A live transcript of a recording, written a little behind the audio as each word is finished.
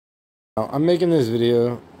Now, I'm making this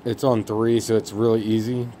video, it's on 3, so it's really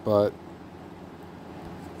easy, but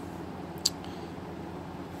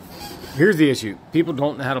here's the issue. People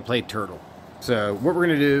don't know how to play Turtle. So what we're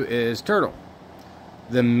going to do is Turtle.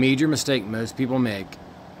 The major mistake most people make,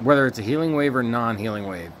 whether it's a healing wave or non-healing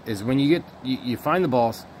wave, is when you find the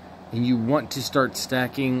boss and you want to start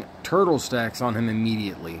stacking turtle stacks on him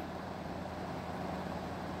immediately.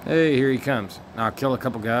 Hey, here he comes. I'll kill a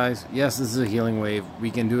couple guys. Yes, this is a healing wave. We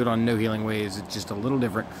can do it on no healing waves. It's just a little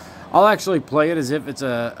different. I'll actually play it as if it's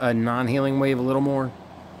a non-healing wave a little more,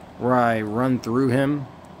 where I run through him.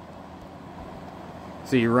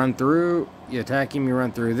 So you run through, you attack him, you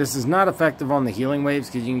run through. This is not effective on the healing waves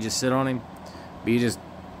because you can just sit on him. But you just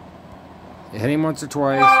hit him once or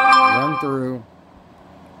twice, run through.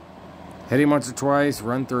 Hit him once or twice,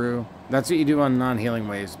 run through. That's what you do on non-healing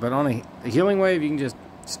waves. But on a healing wave, you can just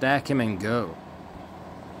stack him and go.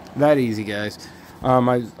 That easy, guys.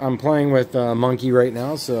 I'm playing with Monkey right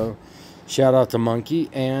now, so shout out to Monkey.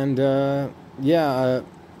 And yeah,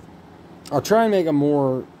 I'll try and make a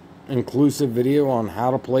more inclusive video on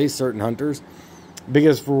how to play certain hunters,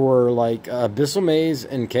 because for like Abyssal Maze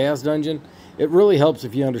and Chaos Dungeon, it really helps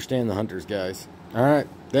if you understand the hunters, guys. Alright,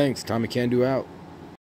 thanks. Tommy Can Do out.